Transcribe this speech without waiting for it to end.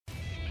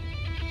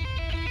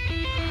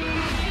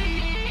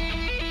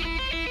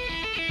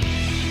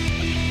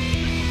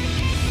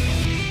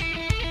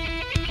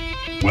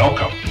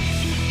Welcome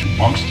to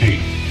Monk's Take.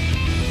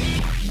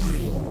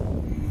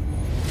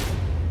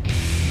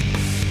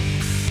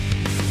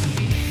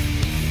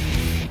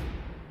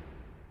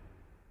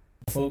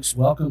 Folks,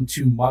 welcome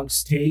to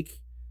Monk's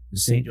Take, the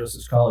St.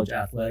 Joseph's College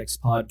Athletics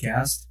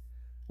podcast.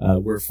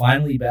 We're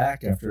finally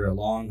back after a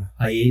long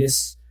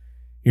hiatus.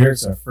 Here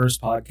it's our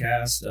first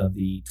podcast of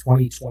the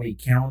 2020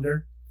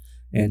 calendar.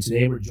 And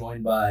today we're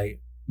joined by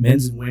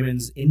men's and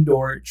women's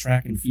indoor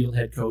track and field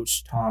head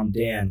coach, Tom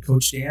Dan.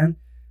 Coach Dan,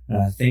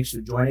 thanks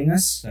for joining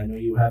us. I know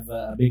you have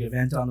a big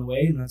event on the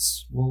way, and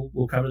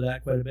we'll cover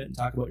that quite a bit and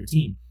talk about your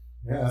team.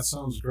 Yeah, that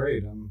sounds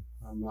great. I'm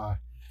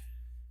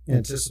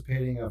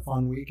anticipating a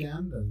fun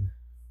weekend, and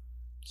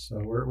so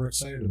we're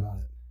excited about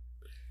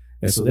it.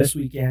 And so this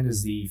weekend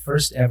is the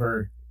first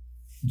ever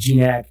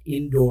GNAC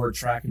Indoor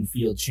Track and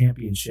Field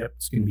Championship.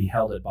 It's going to be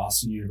held at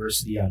Boston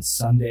University on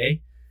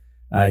Sunday.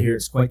 Here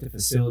it's quite the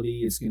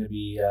facility. It's going to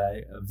be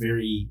a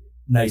very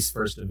nice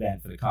first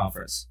event for the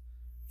conference.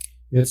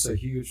 It's a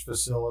huge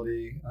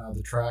facility.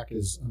 The track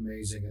is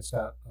amazing. It's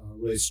got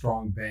really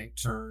strong bank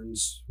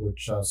turns,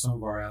 which some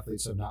of our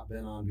athletes have not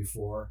been on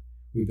before.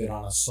 We've been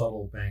on a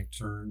subtle bank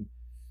turn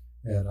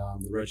at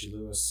the Reggie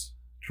Lewis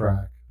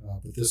track,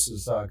 but this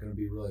is going to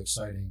be really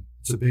exciting.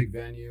 It's a big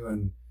venue,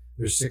 and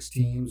there's 6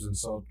 teams, and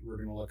so we're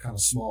going to look kind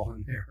of small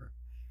in there.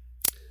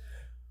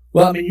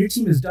 Well, I mean, your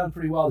team has done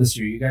pretty well this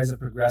year. You guys have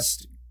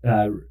progressed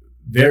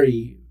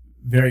very,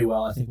 very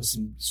well, I think, with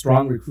some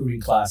strong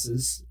recruiting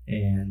classes.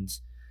 And,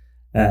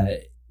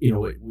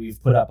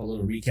 we've put up a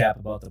little recap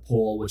about the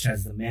poll, which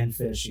has the men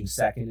finishing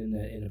second in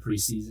the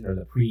preseason, or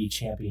the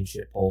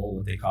pre-championship poll,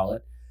 what they call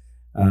it.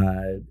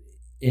 And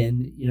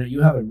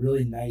you have a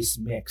really nice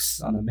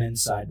mix on the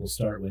men's side, we'll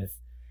start with,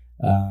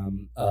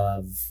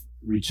 of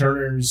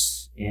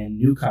returners and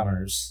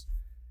newcomers,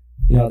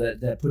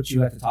 that puts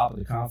you at the top of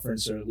the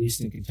conference, or at least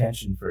in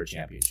contention for a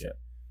championship.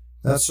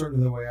 That's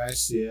certainly the way I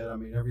see it. I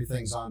mean,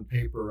 everything's on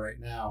paper right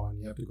now, and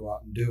you have to go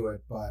out and do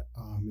it. But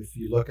if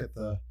you look at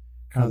the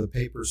kind of the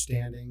paper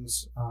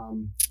standings,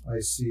 I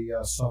see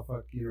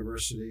Suffolk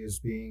University as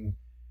being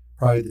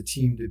probably the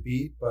team to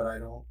beat, but I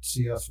don't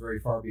see us very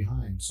far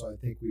behind. So I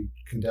think we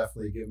can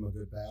definitely give them a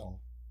good battle.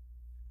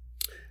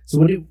 So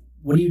what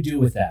do you do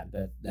with that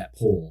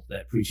poll,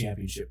 that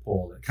pre-championship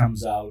poll that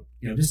comes out,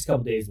 just a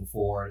couple days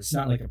before? It's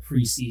not like a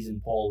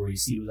preseason poll where you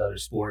see with other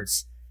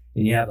sports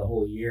and you have the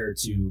whole year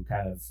to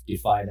kind of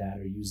defy that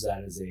or use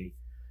that as a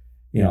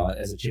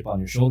chip on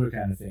your shoulder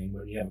kind of thing.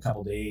 But you have a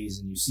couple days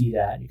and you see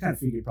that, and you kind of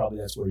figured probably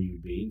that's where you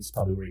would be. It's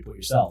probably where you put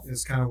yourself.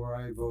 It's kind of where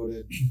I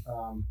voted.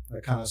 I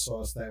kind of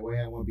saw us that way.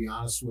 I want to be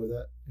honest with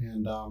it.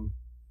 And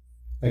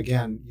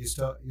again, you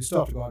still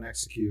have to go out and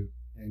execute.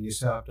 And you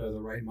still have to have the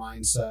right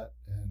mindset,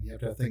 and you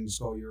have to have things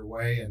go your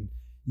way, and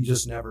you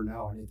just never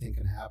know. Anything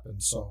can happen.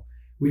 So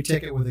we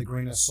take it with a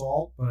grain of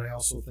salt, but I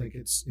also think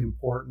it's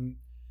important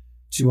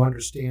to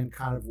understand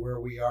kind of where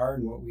we are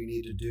and what we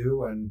need to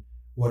do and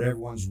what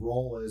everyone's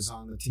role is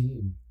on the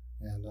team.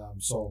 And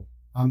so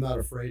I'm not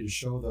afraid to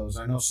show those.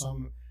 I know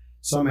some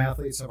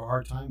athletes have a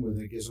hard time with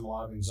it. It gives them a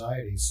lot of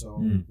anxiety.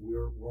 So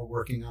we're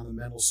working on the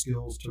mental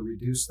skills to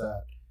reduce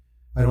that.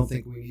 I don't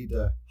think we need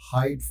to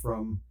hide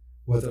from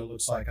what it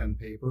looks like on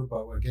paper,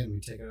 but again, we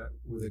take it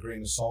with a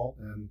grain of salt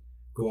and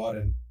go out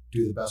and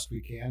do the best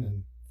we can,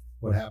 and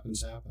what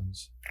happens.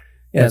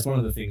 Yeah, that's one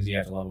of the things you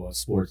have to love about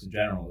sports in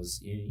general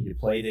is you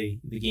play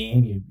the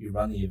game, you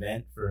run the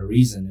event for a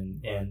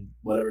reason, and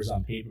whatever's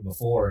on paper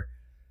before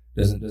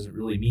doesn't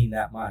really mean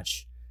that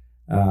much.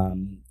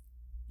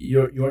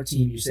 Your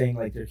team, you're saying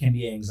like there can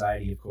be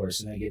anxiety, of course,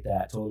 and I get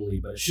that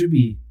totally, but it should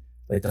be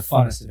like the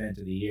funnest event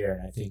of the year.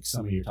 And I think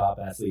some of your top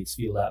athletes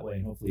feel that way,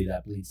 and hopefully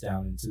that bleeds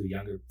down into the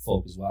younger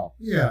folk as well.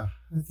 Yeah,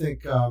 I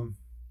think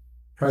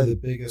probably the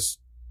biggest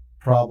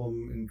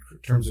problem in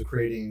terms of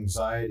creating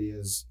anxiety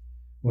is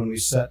when we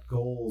set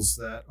goals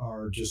that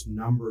are just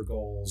number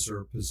goals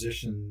or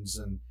positions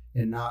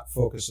and not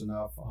focus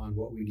enough on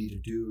what we need to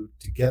do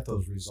to get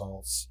those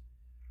results.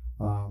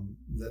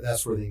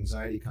 That's where the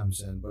anxiety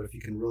comes in. But if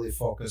you can really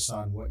focus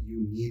on what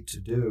you need to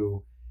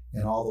do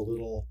and all the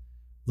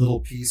little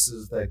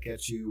pieces that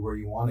get you where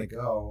you want to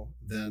go,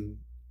 then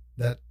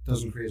that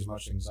doesn't create as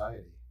much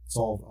anxiety. It's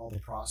all the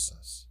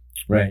process.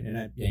 Right.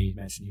 And you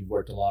mentioned you've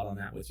worked a lot on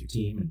that with your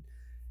team,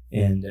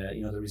 and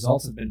the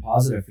results have been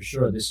positive for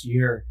sure this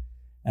year.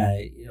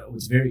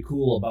 What's very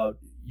cool about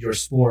your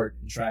sport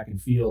in track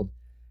and field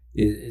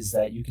is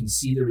that you can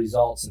see the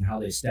results and how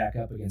they stack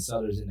up against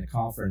others in the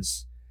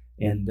conference.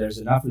 And there's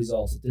enough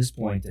results at this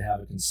point to have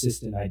a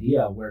consistent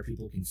idea of where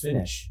people can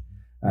finish.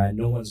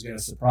 No one's going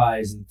to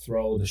surprise and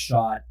throw the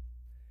shot,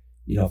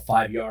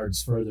 5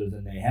 yards further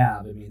than they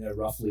have. I mean, they're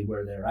roughly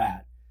where they're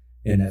at,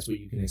 and that's what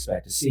you can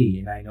expect to see.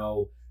 And I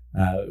know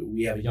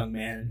we have a young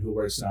man who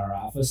works in our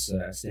office,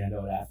 a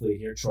standout athlete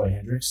here, Troy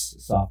Hendricks,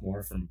 a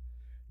sophomore from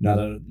not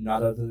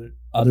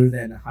other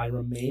than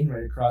Hiram, Maine,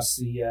 right across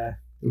the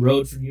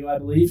road from you, I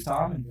believe,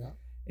 Tom.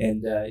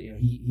 And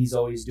he's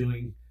always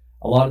doing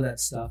a lot of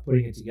that stuff,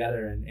 putting it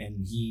together,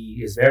 and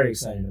he is very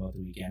excited about the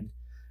weekend.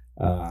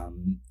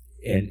 And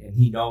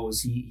he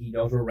knows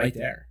we're right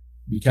there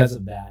because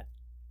of that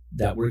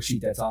that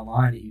worksheet that's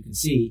online that you can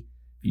see.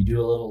 If you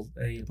do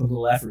you put a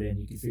little effort in,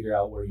 you can figure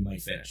out where you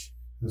might finish.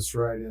 That's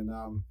right. And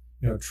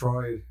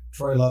Troy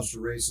loves to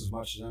race as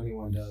much as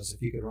anyone does. If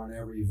he could run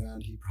every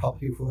event, he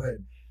probably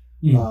would.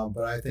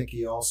 But I think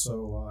he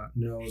also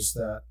knows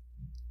that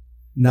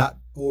not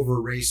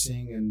over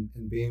racing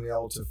and being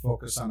able to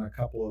focus on a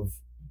couple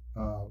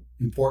of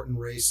important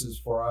races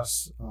for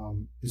us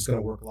is going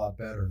to work a lot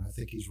better. And I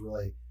think he's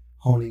really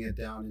honing it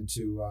down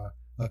into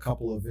a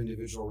couple of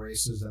individual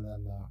races and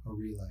then a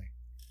relay.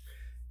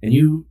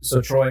 And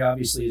so Troy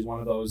obviously is one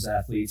of those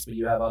athletes, but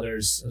you have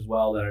others as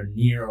well that are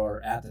near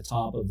or at the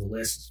top of the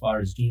list as far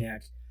as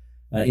GNAC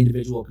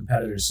individual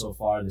competitors so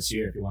far this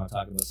year, if you want to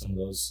talk about some of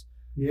those.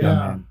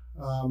 Yeah,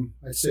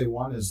 I'd say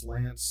one is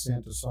Lance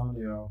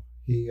Santasonio.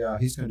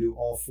 He's going to do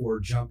all 4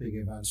 jumping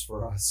events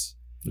for us.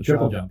 The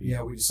triple jumping.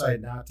 Yeah, we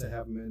decided not to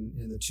have him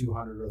in the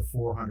 200 or the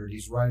 400.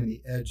 He's right on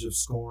the edge of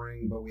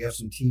scoring, but we have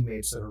some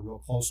teammates that are real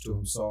close to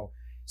him, so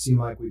it seemed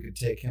like we could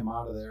take him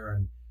out of there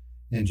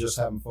and just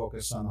have him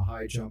focus on the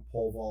high jump,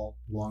 pole vault,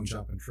 long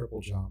jump, and triple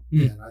jump.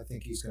 And I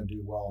think he's going to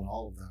do well in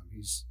all of them.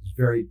 He's a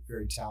very,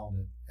 very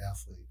talented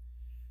athlete.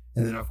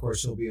 And then, of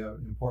course, he'll be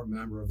an important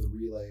member of the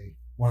relay,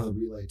 one of the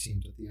relay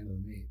teams at the end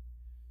of the meet.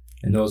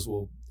 And those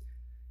will,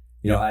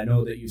 I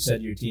know that you said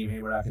to your team,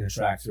 hey, we're not going to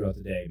track throughout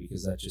the day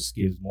because that just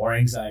gives more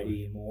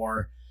anxiety and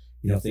more,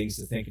 things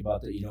to think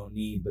about that you don't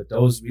need. But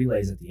those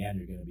relays at the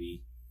end are going to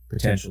be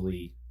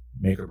potentially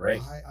make or break.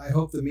 I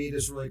hope the meet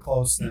is really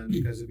close then,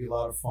 because it'd be a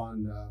lot of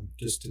fun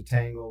just to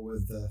tangle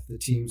with the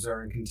teams that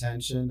are in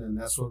contention, and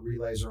that's what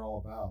relays are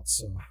all about.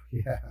 So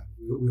yeah,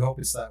 we hope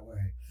it's that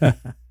way.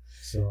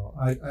 So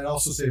I'd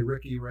also say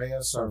Ricky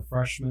Reyes, our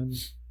freshman,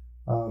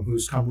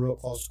 who's come real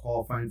close to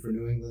qualifying for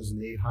New England's in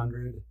the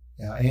 800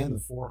 and the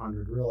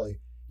 400. Really,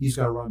 he's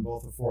going to run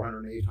both the 400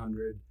 and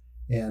 800,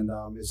 and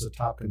is a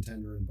top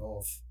contender in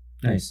both.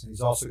 Nice. And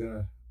he's also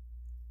going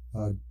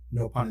to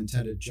no pun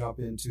intended, jump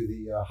into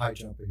the high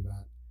jump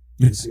event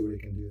and see what he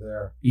can do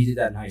there. You did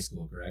that in high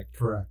school, correct?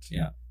 Correct.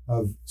 Yeah.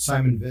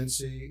 Simon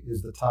Vinci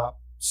is the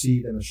top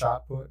seed in the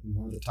shot put and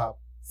one of the top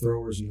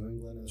throwers in New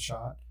England in the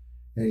shot.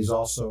 And he's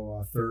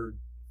also third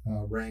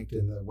ranked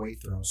in the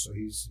weight throw, so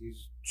he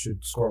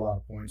should score a lot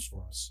of points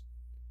for us.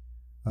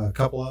 A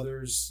couple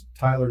others,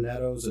 Tyler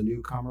Netto's a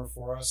newcomer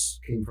for us,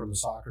 came from the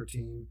soccer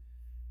team,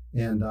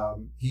 and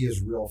he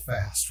is real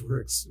fast.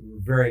 We're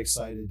very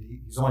excited.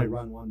 He's only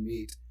run one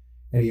meet,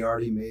 and he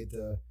already made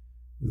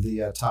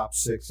the top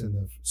 6 in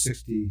the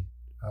 60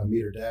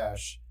 meter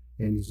dash,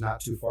 and he's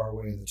not too far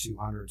away in the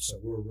 200. So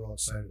we're real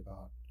excited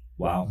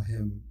about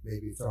him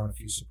maybe throwing a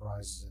few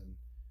surprises in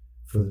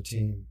for the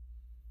team.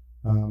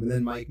 And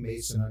then Mike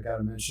Mason, I got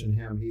to mention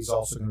him. He's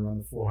also going to run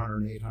the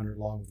 400 and 800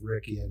 along with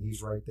Ricky, and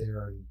he's right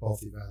there in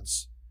both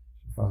events,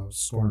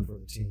 scoring for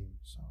the team.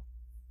 So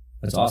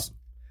that's awesome.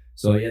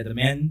 So yeah, the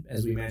men,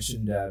 as we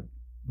mentioned,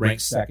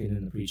 ranked second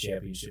in the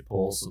pre-championship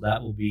poll, so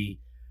that will be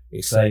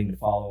exciting to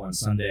follow on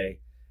Sunday.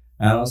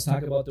 Let's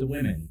talk about the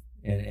women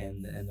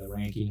and the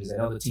rankings. I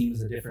know the team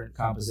is a different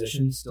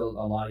composition, still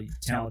a lot of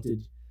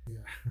talented. Yeah.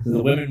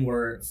 The women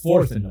were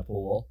 4th in the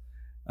poll.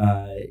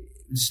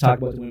 Just talk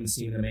about the women's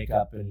team and the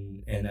makeup,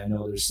 and I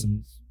know there's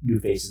some new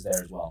faces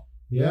there as well.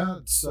 Yeah,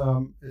 it's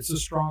a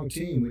strong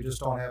team. We just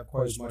don't have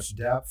quite as much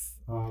depth.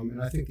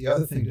 And I think the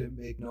other thing to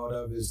make note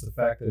of is the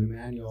fact that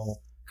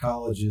Emmanuel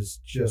College is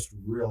just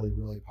really,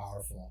 really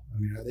powerful. I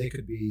mean, they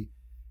could be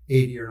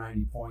 80 or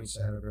 90 points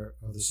ahead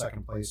of the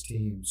second place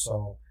team.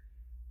 So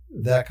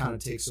that kind of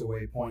takes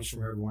away points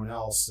from everyone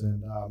else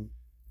and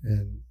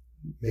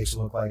makes it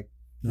look like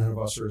none of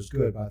us are as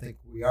good. But I think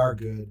we are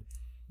good.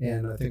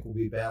 And I think we'll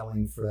be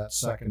battling for that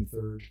second,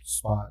 third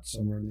spot,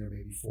 somewhere in there,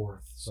 maybe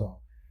 4th. So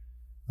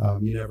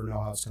you never know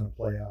how it's going to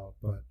play out.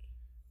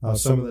 But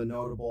some of the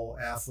notable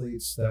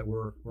athletes that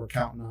we're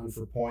counting on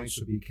for points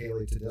would be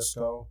Kaylee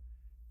Tedesco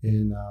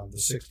in the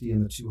 60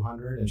 and the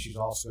 200, and she's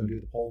also going to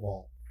do the pole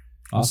vault.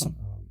 Awesome.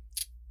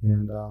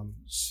 And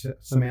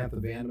Samantha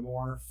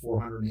Vandemore,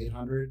 400 and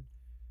 800.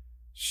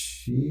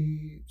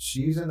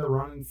 She's in the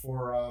running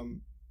for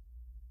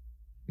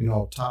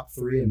top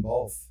 3 in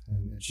both,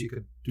 and she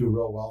could do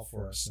real well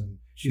for us. And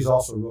she's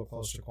also real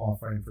close to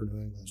qualifying for New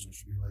England,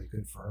 which would be really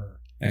good for her.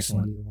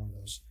 Excellent. Either one of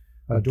those.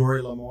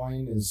 Dory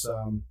Lemoyne is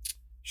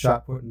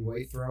shot put and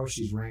weight throw.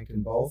 She's ranked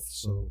in both,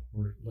 so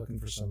we're looking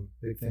for some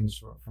big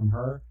things from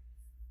her.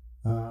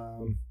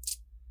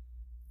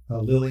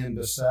 Lillian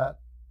Bissett,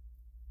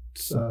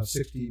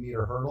 60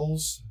 meter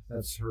hurdles.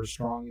 That's her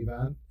strong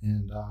event,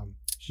 and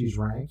she's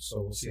ranked,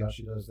 so we'll see how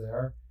she does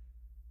there.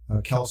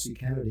 Kelsey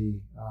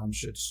Kennedy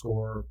should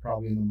score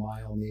probably in the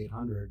mile and the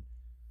 800,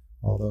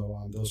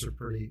 although those are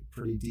pretty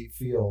deep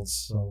fields,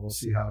 so we'll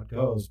see how it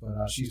goes.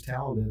 But she's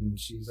talented and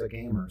she's a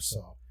gamer,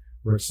 so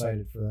we're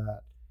excited for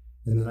that.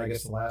 And then I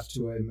guess the last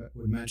 2 I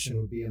would mention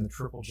would be in the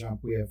triple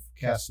jump. We have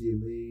Cassidy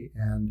Lee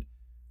and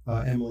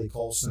Emily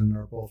Colson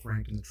are both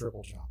ranked in the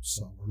triple jump,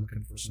 so we're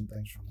looking for some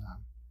things from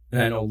them.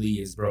 And I know Lee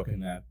has broken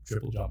that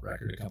triple jump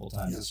record a couple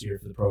times this year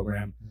for the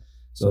program,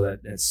 so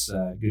that's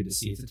good to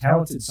see. It's a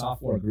talented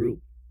sophomore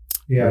group.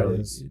 Yeah, it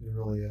is. It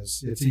really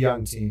is. It's a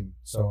young team,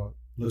 so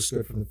looks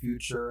good for the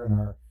future. And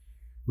our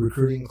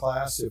recruiting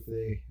class, if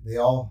they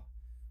all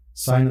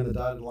sign on the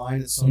dotted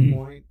line at some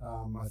point,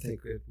 I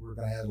think we're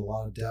going to add a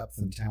lot of depth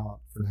and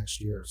talent for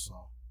next year.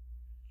 So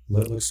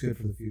it looks good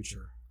for the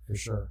future, for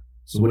sure.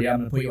 So I'm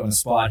going to put you on the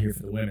spot here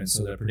for the women.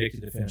 So they're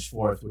predicted to finish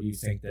fourth. What do you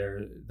think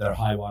their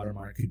high water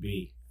mark could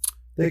be?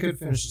 They could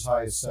finish as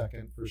high as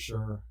second for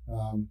sure.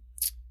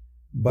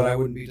 But I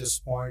wouldn't be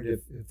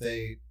disappointed if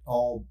they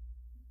all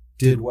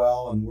did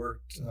well and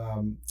worked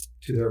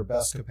to their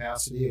best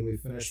capacity and we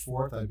finished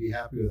fourth. I'd be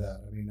happy with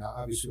that. I mean,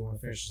 obviously we want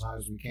to finish as high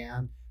as we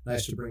can.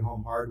 Nice to bring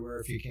home hardware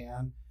if you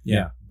can.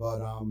 Yeah.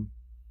 But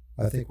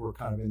I think we're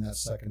kind of in that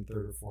second,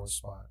 third, or fourth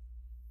spot.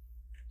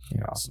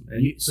 Yeah, awesome.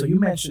 And you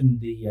mentioned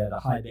the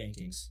high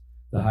bankings,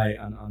 the high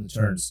on the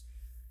turns.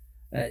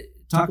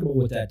 Talk about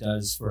what that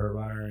does for a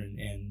runner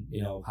and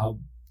how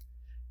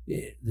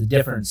the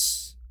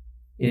difference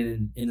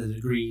in the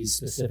degrees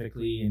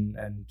specifically,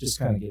 and just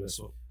kind of give us,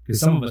 because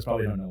some of us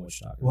probably don't know what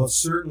you're talking about. Well, it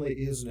certainly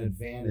is an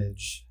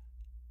advantage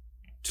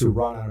to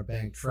run on a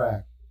bank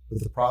track,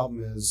 but the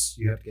problem is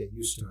you have to get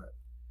used to it.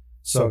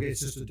 So it's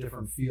just a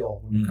different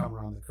feel when you come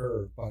around the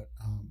curve. But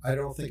I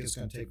don't think it's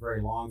going to take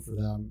very long for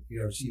them,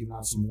 even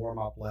on some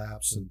warm-up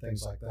laps and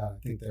things like that. I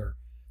think they're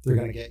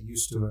going to get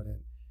used to it. And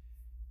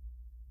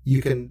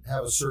you can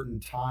have a certain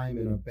time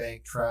in a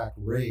bank track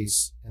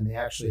race, and they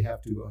actually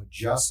have to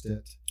adjust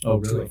it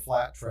to a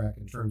flat track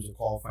in terms of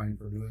qualifying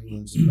for New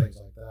England's and things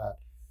like that.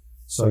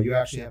 So you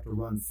actually have to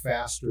run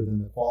faster than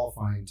the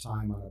qualifying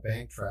time on a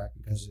bank track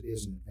because it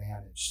is an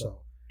advantage.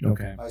 So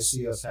I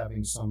see us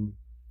having some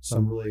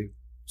really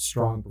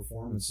strong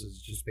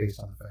performances just based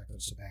on the fact that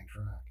it's a bank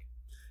track.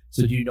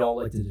 So do you know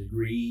like the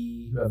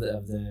degree of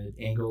the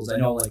angles? I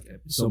know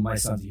so my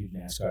son's a huge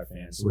NASCAR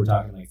fan, so we're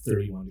talking like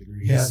 31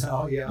 degrees.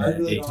 I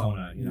really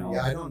Daytona, don't.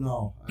 Yeah, I don't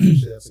know.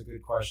 Actually, that's a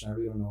good question. I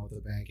really don't know what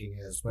the banking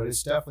is, but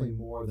it's definitely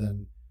more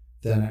than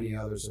any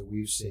others that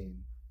we've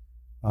seen.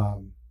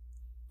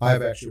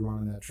 I've actually run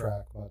on that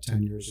track about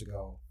 10 years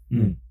ago.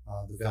 The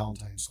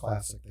Valentine's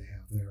Classic they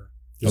have there.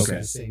 Just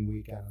the same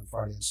weekend on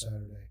Friday and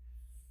Saturday.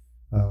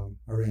 I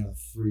ran a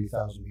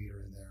 3,000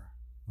 meter in there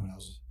when I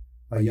was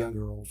a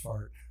younger old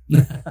fart.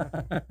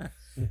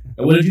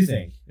 What did you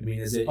think? I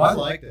mean, I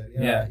liked it.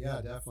 Yeah,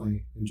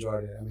 definitely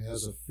enjoyed it. I mean, it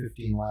was a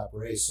 15-lap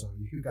race, so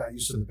you got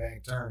used to the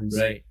bank turns,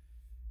 right?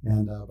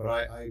 And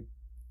but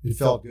it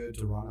felt good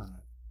to run on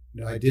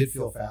it. I did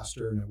feel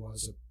faster, and it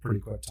was a pretty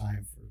quick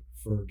time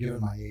for given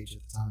my age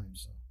at the time.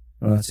 So,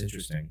 well, that's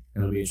interesting.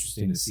 It'll be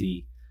interesting to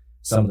see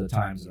some of the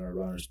times that our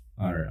runners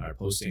are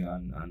posting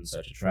on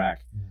such a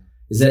track.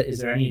 Yeah. Is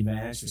there any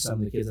advantage for some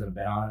of the kids that have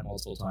been on it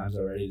multiple times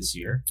already this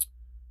year?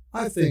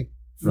 I think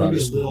maybe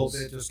a little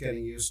bit, just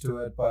getting used to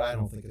it, but I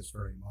don't think it's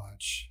very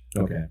much.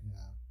 Okay.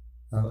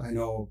 Yeah. I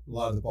know a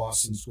lot of the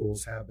Boston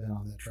schools have been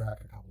on that track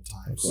a couple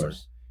times. Of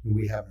course. And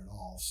we haven't at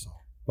all. So,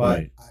 but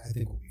I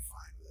think we'll be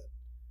fine with it.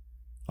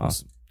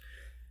 Awesome.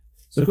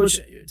 So, Coach,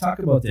 talk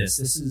about this.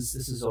 This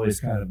is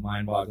always kind of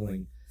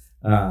mind-boggling.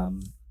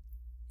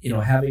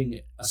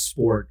 Having a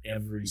sport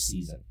every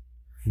season,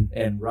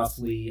 and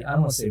roughly, I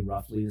don't want to say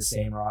roughly the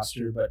same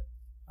roster, but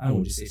I don't know,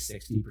 would you say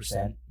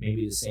 60%,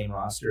 maybe the same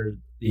roster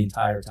the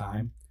entire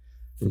time,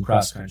 from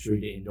cross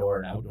country to indoor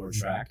and outdoor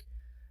track.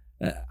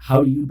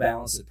 How do you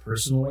balance it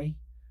personally?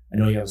 I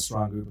know you have a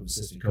strong group of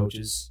assistant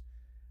coaches,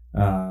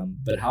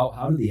 but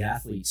how do the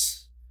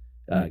athletes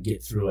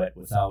get through it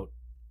without,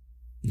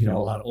 a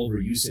lot of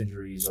overuse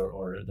injuries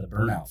or the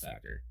burnout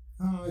factor?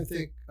 I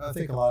think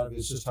a lot of it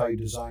is just how you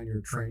design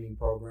your training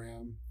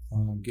program,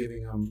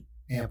 giving them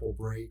ample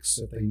breaks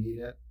if they need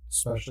it.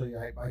 Especially,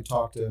 I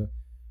talk to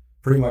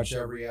pretty much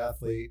every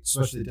athlete,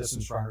 especially the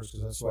distance runners,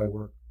 because that's who I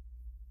work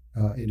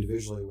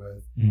individually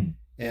with.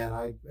 And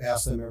I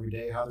ask them every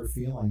day how they're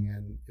feeling,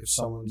 and if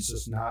someone's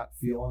just not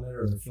feeling it,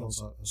 or they're feeling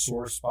a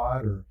sore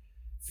spot, or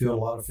feeling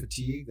a lot of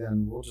fatigue,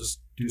 then we'll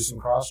just do some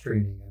cross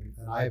training,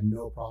 and I have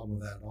no problem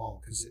with that at all,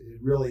 because it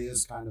really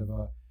is kind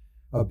of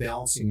a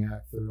balancing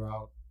act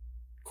throughout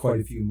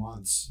quite a few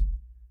months.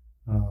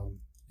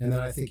 And then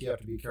I think you have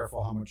to be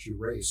careful how much you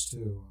race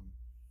too.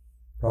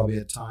 Probably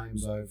at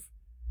times I've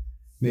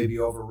maybe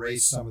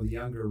over-raced some of the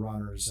younger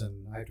runners,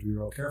 and I have to be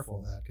real careful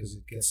of that, because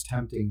it gets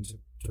tempting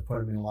to put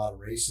them in a lot of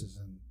races,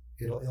 and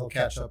it'll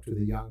catch up to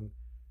the young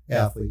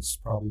athletes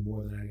probably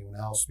more than anyone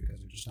else, because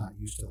they're just not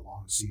used to the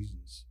long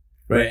seasons.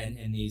 Right,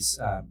 and these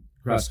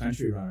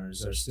cross-country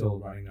runners are still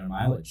running their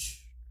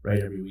mileage, right,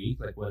 every week?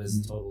 Like, what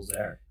is the totals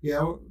there?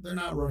 Yeah, they're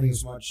not running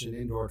as much in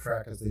indoor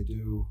track as they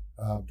do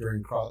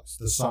during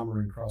the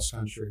summer in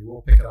cross-country.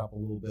 We'll pick it up a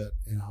little bit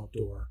in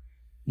outdoor.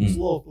 It's a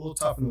little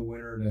tough in the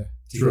winter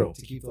to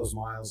keep those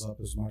miles up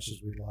as much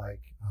as we'd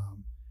like.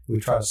 We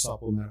try to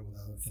supplement it with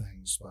other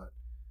things, but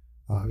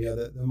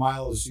the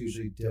miles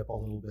usually dip a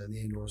little bit in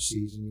the indoor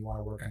season. You want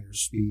to work on your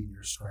speed and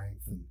your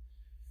strength,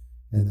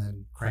 and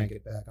then crank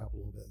it back up a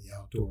little bit in the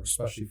outdoor,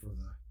 especially for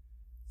the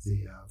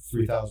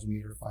 3,000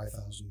 meter,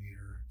 5,000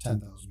 meter,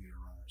 10,000 meter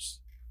runners.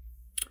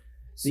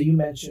 So you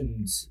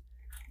mentioned,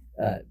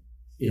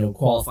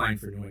 qualifying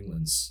for New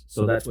England's.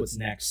 So that's what's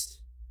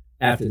next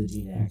after the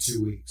DNAX. In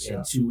 2 weeks.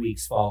 In 2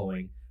 weeks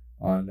following.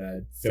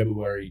 on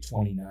February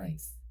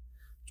 29th.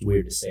 It's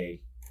weird to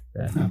say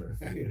that number,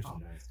 February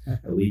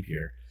 29th, a leap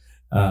year.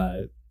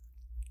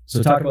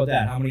 So talk about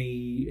that. How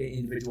many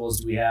individuals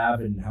do we have,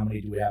 and how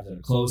many do we have that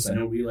are close? I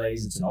know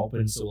relays, it's an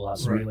open, so we'll have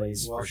some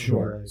relays for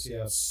sure. Relays.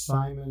 Yeah,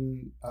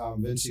 Simon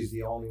Vincey's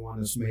the only one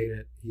that's made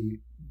it. He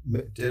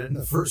did it in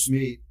the first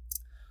meet.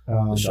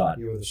 The shot.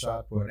 With the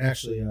shot put.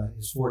 Actually,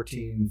 his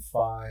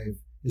 14.5,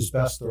 his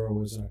best throw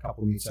was in a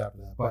couple meets after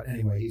that. But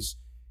anyway, he's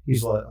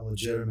a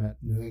legitimate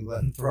New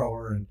England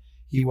thrower, and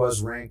he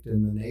was ranked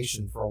in the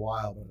nation for a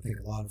while, but I think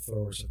a lot of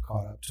throwers have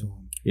caught up to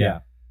him. Yeah.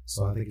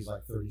 So I think he's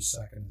like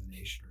 32nd in the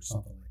nation or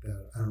something like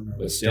that. I don't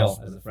remember. But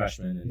still, as a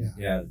freshman, and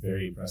yeah,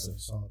 very impressive.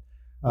 So,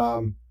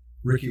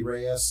 Ricky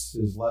Reyes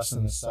is less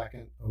than a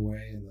second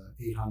away in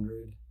the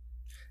 800.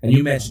 And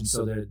you mentioned,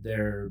 so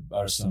there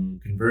are some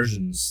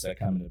conversions that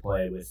come into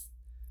play with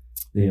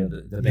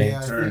the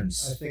bank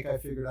turns. I think I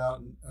figured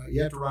out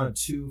you have to run a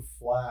 2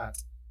 flat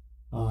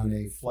on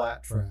a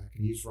flat track,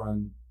 and he's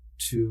run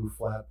 2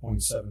 flat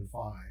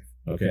 0.75.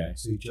 Okay.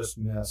 So he just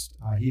missed.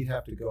 He'd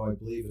have to go, I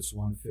believe it's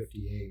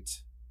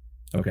 158.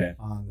 Okay.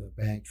 On the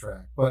bank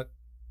track. But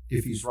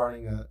if he's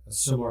running a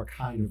similar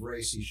kind of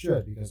race, he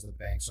should, because the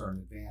banks are an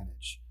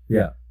advantage.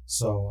 Yeah.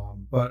 So,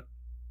 but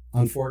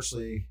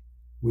unfortunately,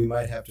 we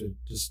might have to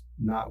just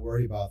not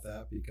worry about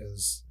that,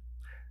 because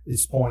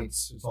it's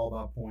points. It's all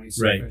about points.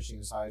 Right.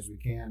 Finishing as high as we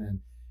can. And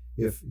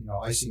if,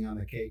 icing on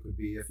the cake would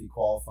be if he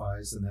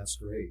qualifies, then that's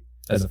great.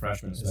 As a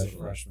freshman, especially. As a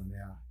freshman,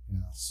 yeah.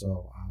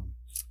 So,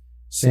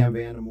 Sam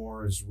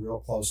Vandemore is real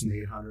close in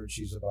the 800.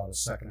 She's about a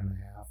second and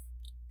a half.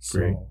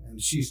 Great. So,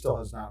 and she still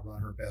has not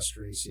run her best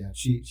race yet.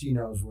 She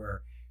knows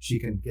where she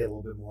can get a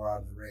little bit more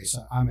out of the race.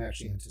 I'm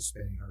actually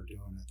anticipating her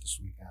doing it this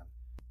weekend.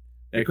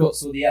 Very cool.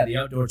 So the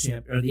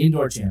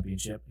indoor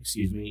championship,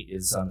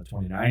 is on the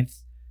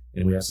 29th,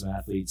 and we have some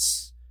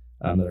athletes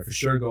that are for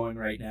sure going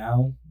right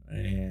now,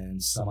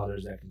 and some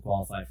others that can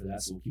qualify for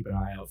that. So we'll keep an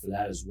eye out for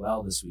that as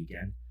well this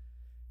weekend.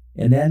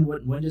 And then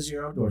when does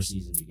your outdoor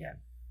season begin?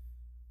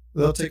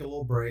 They'll take a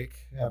little break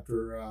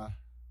after.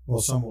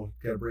 Some will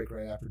get a break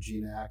right after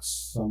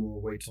GNAX. Some will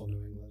wait till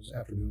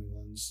after New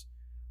England's.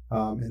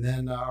 And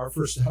then our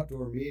first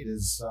outdoor meet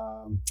is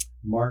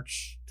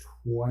March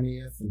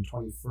 20th and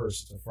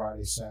 21st. It's a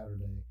Friday,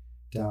 Saturday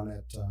down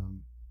at,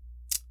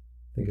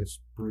 I think it's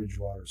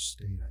Bridgewater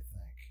State, I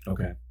think.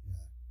 Okay.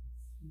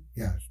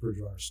 Yeah, it's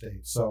Bridgewater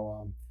State.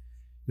 So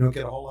you don't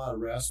get a whole lot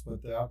of rest,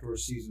 but the outdoor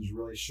season is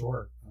really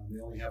short. They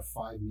only have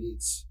 5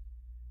 meets.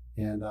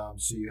 And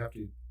so you have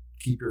to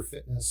keep your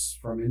fitness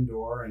from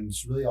indoor, and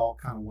it's really all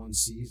kind of one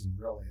season,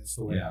 really. That's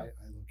the way I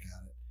look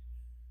at it.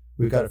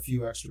 We've got a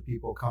few extra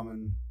people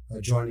coming,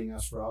 joining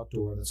us for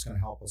outdoor. That's going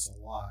to help us a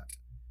lot.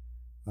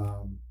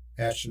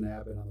 Ashton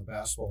Abbott on the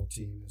basketball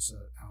team is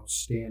an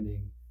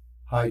outstanding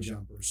high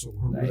jumper, so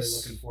we're really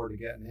looking forward to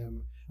getting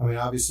him. I mean,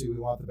 obviously, we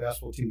want the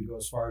basketball team to go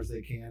as far as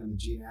they can in the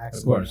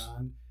GNAX and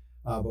beyond,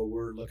 but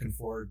we're looking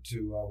forward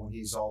to when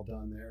he's all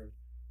done there,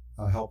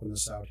 helping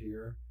us out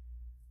here.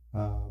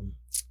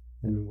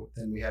 And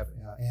then we have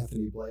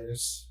Anthony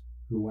Bladis,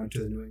 who went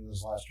to the New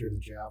England's last year in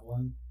the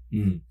javelin,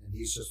 and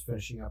he's just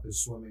finishing up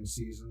his swimming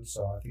season.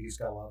 So I think he's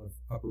got a lot of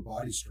upper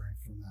body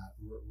strength from that.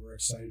 We're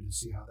excited to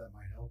see how that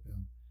might help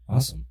him.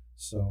 Awesome.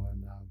 So,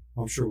 and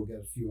I'm sure we'll get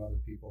a few other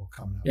people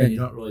coming up. Yeah, you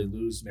don't really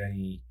lose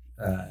many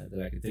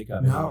that I can think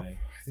of. No, anyway.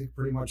 I think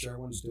pretty much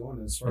everyone's doing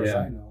it as far as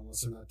I know,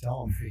 unless they're not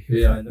telling me.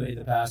 Yeah, in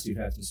the past, you've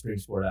had some spring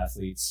sport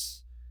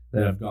athletes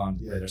that have gone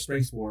to play their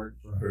spring sport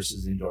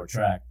versus indoor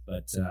track,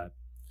 but.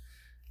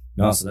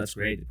 No, so that's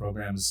great. The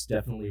program is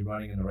definitely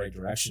running in the right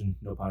direction,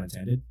 no pun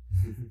intended.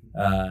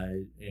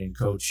 And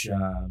Coach,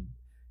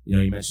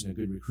 you mentioned a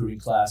good recruiting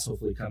class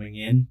hopefully coming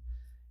in,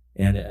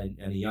 and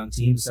a young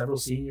team, several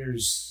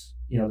seniors.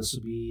 This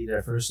will be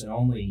their first and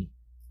only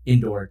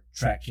indoor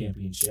track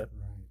championship.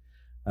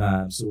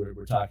 Right. So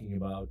we're talking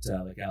about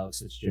like Alex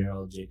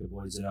Fitzgerald, Jacob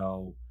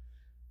Boiseau,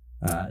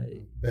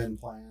 Ben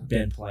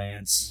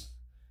Plants.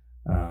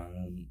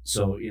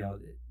 So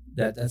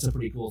that's a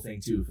pretty cool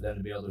thing too for them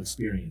to be able to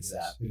experience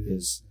that,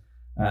 because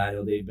I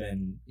know they've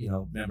been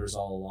members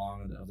all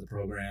along of the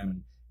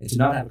program, and to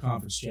not have a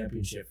conference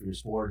championship for your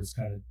sport is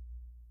kind of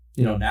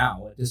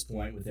now at this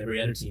point, with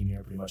every other team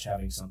here pretty much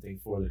having something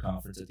for the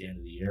conference at the end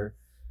of the year.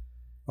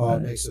 Oh,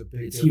 it makes a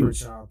big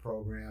difference in our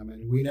program,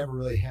 and we never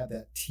really had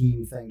that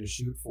team thing to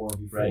shoot for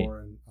before. Right.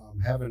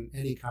 And having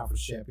any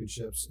conference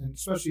championships, and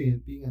especially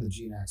being in the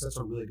GNAX, that's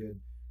a really good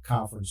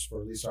conference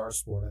for at least our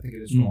sport. I think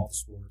it is for all the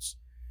sports.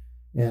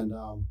 And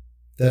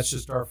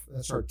that's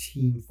our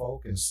team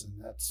focus,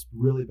 and that's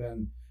really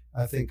been,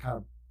 I think, kind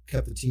of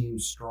kept the team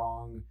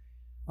strong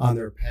on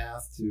their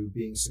path to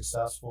being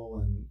successful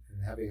and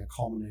having a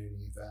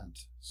culminating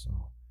event. So,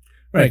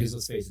 right, because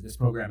let's face it, this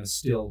program is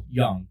still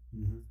young,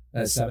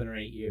 7 or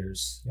 8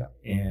 years,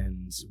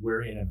 and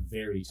we're in a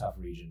very tough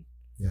region.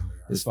 Yeah, we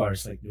are. As far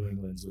as like New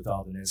England's with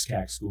all the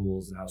NESCAC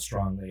schools and how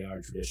strong they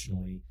are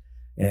traditionally.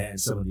 and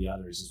some of the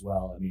others as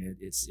well. I mean,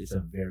 it's a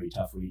very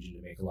tough region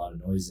to make a lot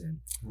of noise in.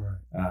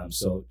 Right.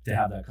 So to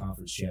have that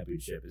conference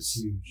championship is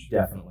Huge.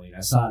 definitely. And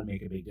I saw it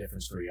make a big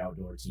difference for your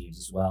outdoor teams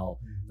as well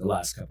the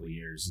last couple of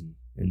years,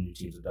 and your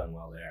teams have done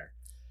well there.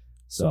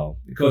 So,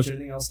 Coach,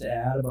 anything else to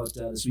add about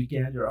this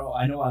weekend? Or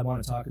I know I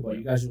want to talk about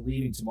you guys are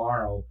leaving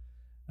tomorrow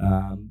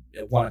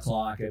at 1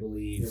 o'clock, I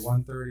believe. Yeah,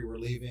 1:30 we're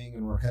leaving,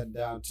 and we're heading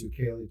down to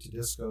Kaylee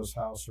Tedisco's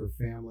house. Her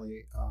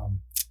family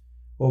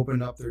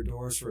opened up their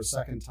doors for a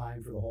second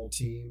time for the whole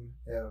team.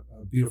 They have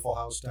a beautiful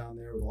house down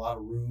there with a lot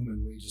of room,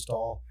 and we just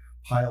all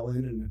pile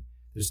in, and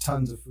there's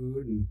tons of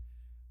food. And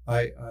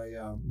I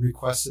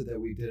requested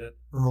that we did it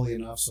early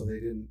enough so they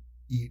didn't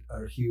eat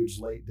a huge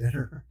late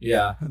dinner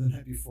Yeah. the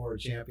night before a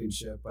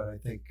championship, but I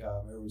think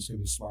everyone's going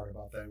to be smart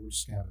about that. We're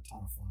just going to have a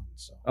ton of fun.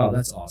 So. Oh,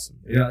 that's awesome.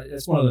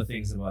 That's one of the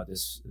things about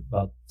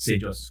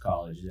St. Joseph's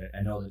College.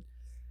 I know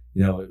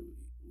that,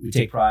 we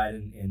take pride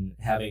in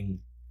having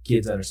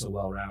kids that are so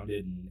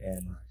well-rounded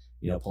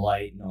and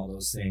polite and all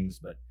those things,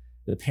 but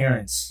the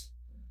parents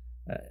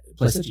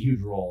play such a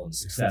huge role in the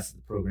success of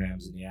the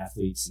programs and the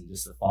athletes, and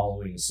just the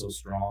following is so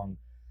strong.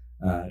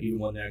 Even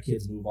when their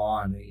kids move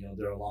on,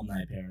 they're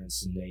alumni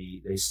parents, and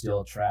they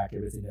still track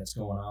everything that's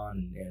going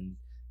on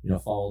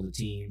and follow the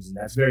teams, and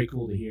that's very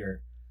cool to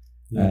hear.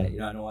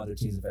 Yeah. I know other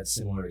teams have had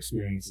similar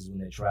experiences when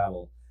they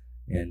travel,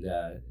 and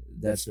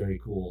that's very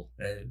cool.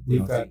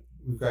 We've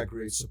got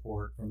great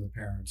support from the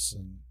parents,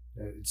 and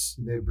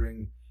they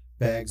bring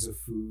bags of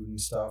food and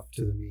stuff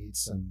to the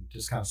meets and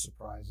just kind of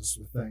surprise us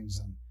with things,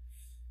 and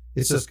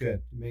it's just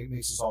good. It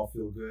makes us all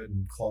feel good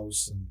and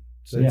close, and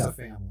so it's a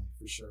family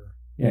for sure.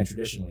 Yeah,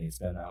 traditionally it's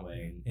been that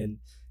way, and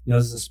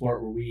this is a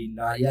sport where we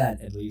not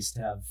yet at least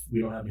we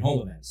don't have any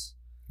home events,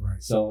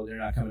 right? So they're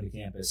not coming to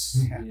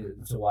campus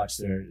to watch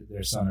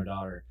their son or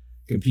daughter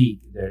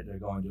compete. They're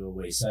going to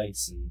away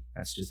sites, and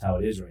that's just how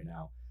it is right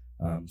now.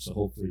 So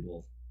hopefully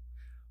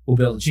we'll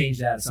be able to change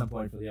that at some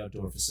point for the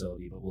outdoor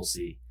facility, but we'll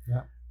see.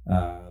 Yeah.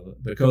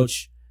 But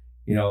Coach,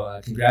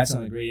 congrats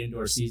on a great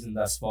indoor season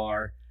thus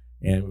far.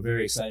 And we're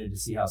very excited to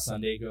see how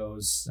Sunday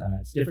goes.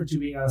 It's different to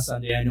being on a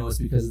Sunday. I know it's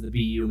because of the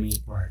BU meet.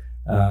 Right.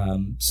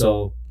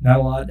 So not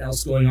a lot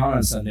else going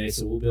on Sunday,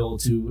 so we'll be able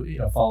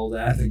to follow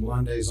that. I think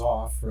Monday's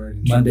off, right?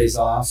 Monday's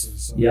off.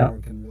 So yeah.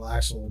 everyone can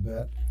relax a little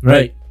bit.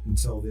 Right.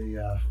 Until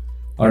the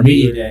our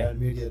media day.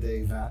 Media day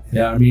event.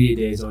 Yeah, our media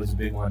day is always a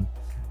big one.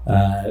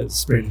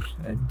 Spring,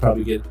 I'd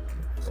probably get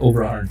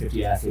over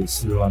 150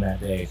 athletes through on that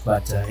day.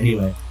 But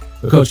anyway,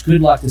 Coach,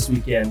 good luck this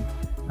weekend.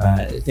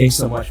 Thanks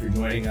so much for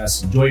joining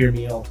us. Enjoy your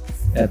meal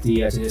at the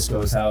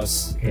Tedisco's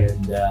house,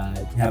 and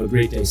have a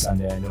great day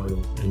Sunday. I know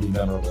it'll be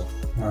memorable.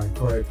 All right,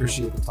 Corey, I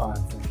appreciate the time.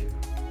 Thank you.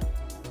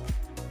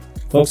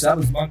 Folks, that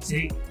was Monk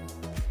Tate.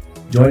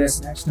 Join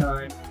us next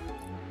time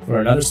for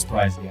another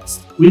surprise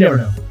guest. We never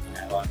know who we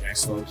have on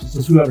next, folks. It's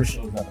just whoever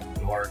shows up at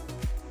the door.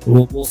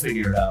 We'll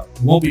figure it out.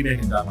 We won't be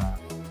making Dunlap.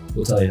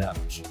 We'll tell you that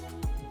much.